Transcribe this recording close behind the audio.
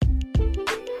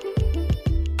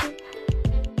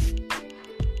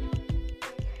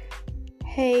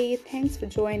Hey, thanks for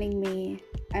joining me.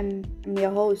 I'm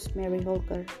your host, Mary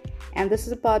Holkar, and this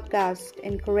is a podcast,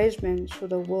 Encouragement Through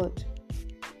the Word.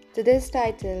 Today's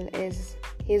title is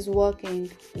He's Working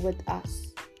with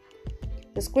Us.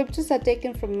 The scriptures are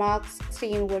taken from Mark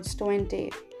 16, verse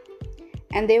 20.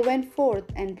 And they went forth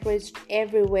and preached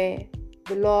everywhere,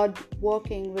 the Lord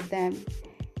working with them,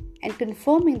 and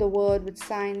confirming the word with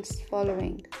signs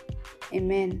following.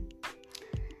 Amen.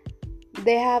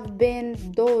 There have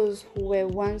been those who were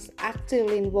once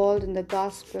actively involved in the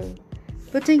gospel,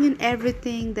 putting in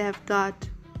everything they have got,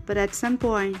 but at some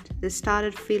point they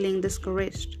started feeling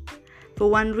discouraged. For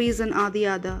one reason or the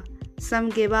other, some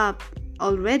gave up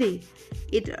already.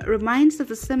 It reminds of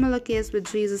a similar case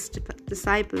with Jesus'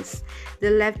 disciples.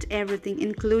 They left everything,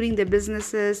 including their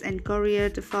businesses and career,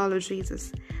 to follow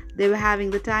Jesus. They were having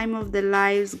the time of their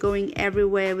lives, going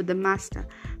everywhere with the Master,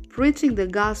 preaching the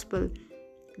gospel.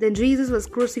 Then Jesus was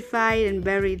crucified and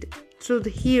buried.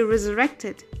 He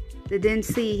resurrected. They didn't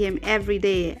see him every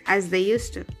day as they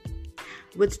used to.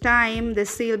 With time, the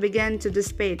zeal began to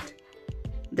dissipate.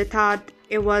 They thought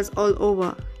it was all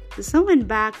over. So some went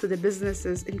back to their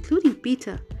businesses, including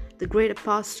Peter, the great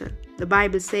apostle. The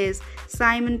Bible says,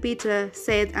 Simon Peter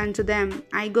said unto them,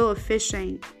 I go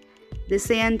a-fishing. They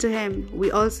say unto him, We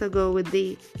also go with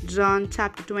thee. John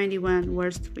chapter 21,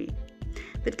 verse 3.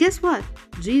 But guess what?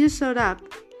 Jesus showed up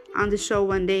on the shore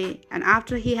one day, and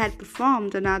after he had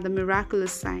performed another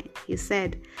miraculous sign, he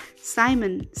said,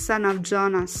 Simon, son of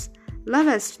Jonas,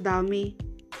 lovest thou me?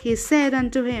 He said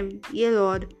unto him, Yea,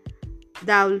 Lord,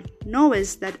 thou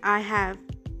knowest that I have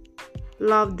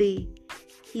loved thee.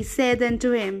 He said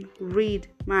unto him, Read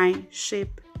my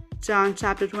sheep. John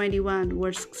chapter 21,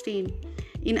 verse 16.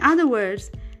 In other words,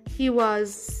 he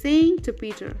was saying to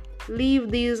Peter,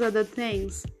 Leave these other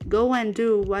things. Go and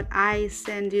do what I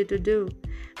send you to do.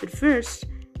 But first,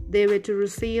 they were to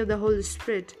receive the Holy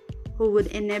Spirit, who would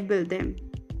enable them.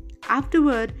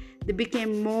 Afterward, they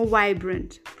became more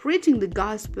vibrant, preaching the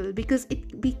gospel, because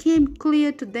it became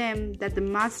clear to them that the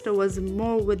Master was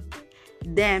more with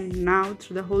them now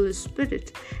through the Holy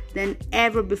Spirit than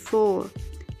ever before.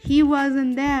 He was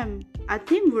in them. Our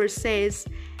theme verse says,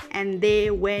 And they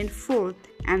went forth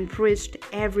and preached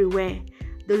everywhere,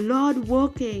 the Lord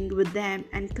working with them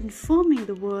and confirming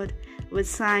the word with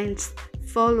signs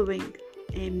following.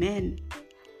 Amen.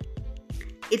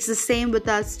 It's the same with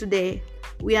us today.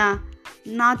 We are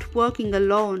not working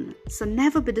alone, so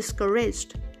never be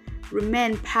discouraged.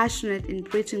 Remain passionate in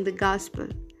preaching the gospel,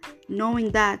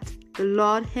 knowing that the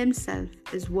Lord himself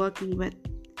is working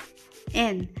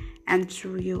in and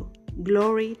through you.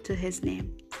 Glory to his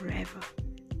name forever.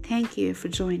 Thank you for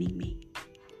joining me.